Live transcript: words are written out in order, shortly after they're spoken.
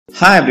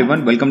Hi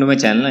everyone, welcome to my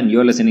channel and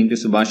you're listening to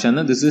Subhash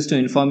Chandra. This is to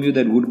inform you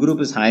that Wood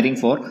Group is hiring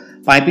for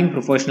piping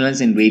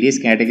professionals in various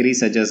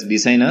categories such as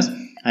designers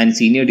and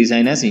senior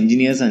designers,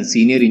 engineers and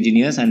senior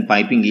engineers and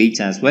piping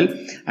leads as well.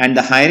 And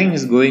the hiring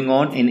is going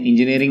on in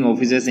engineering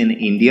offices in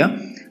India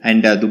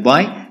and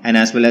Dubai and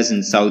as well as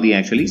in Saudi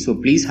actually. So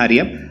please hurry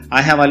up.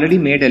 I have already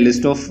made a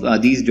list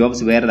of these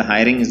jobs where the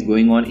hiring is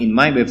going on in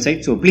my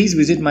website. So please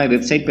visit my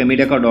website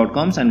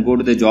pemidaka.com and go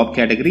to the job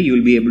category. You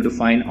will be able to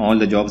find all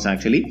the jobs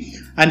actually.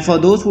 And for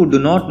those who do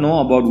not know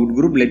about Wood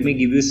Group, let me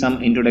give you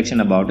some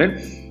introduction about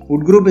it.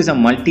 Wood Group is a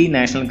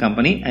multinational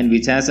company and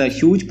which has a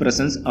huge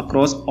presence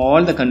across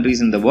all the countries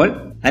in the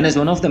world and is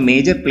one of the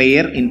major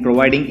player in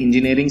providing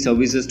engineering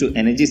services to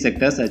energy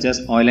sectors such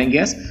as oil and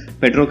gas,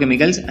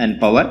 petrochemicals and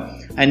power.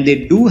 And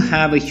they do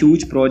have a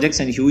huge projects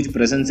and huge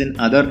presence in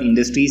other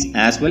industries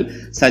as well,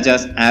 such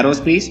as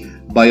aerospace,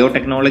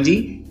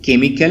 biotechnology,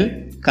 chemical,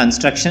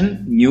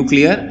 construction,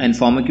 nuclear and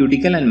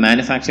pharmaceutical and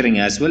manufacturing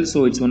as well.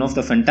 So it's one of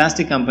the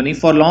fantastic company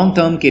for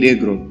long-term career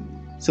growth.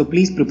 So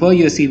please prepare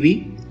your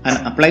CV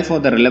and apply for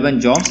the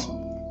relevant jobs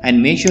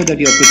and make sure that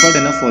you are prepared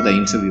enough for the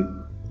interview.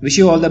 Wish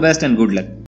you all the best and good luck.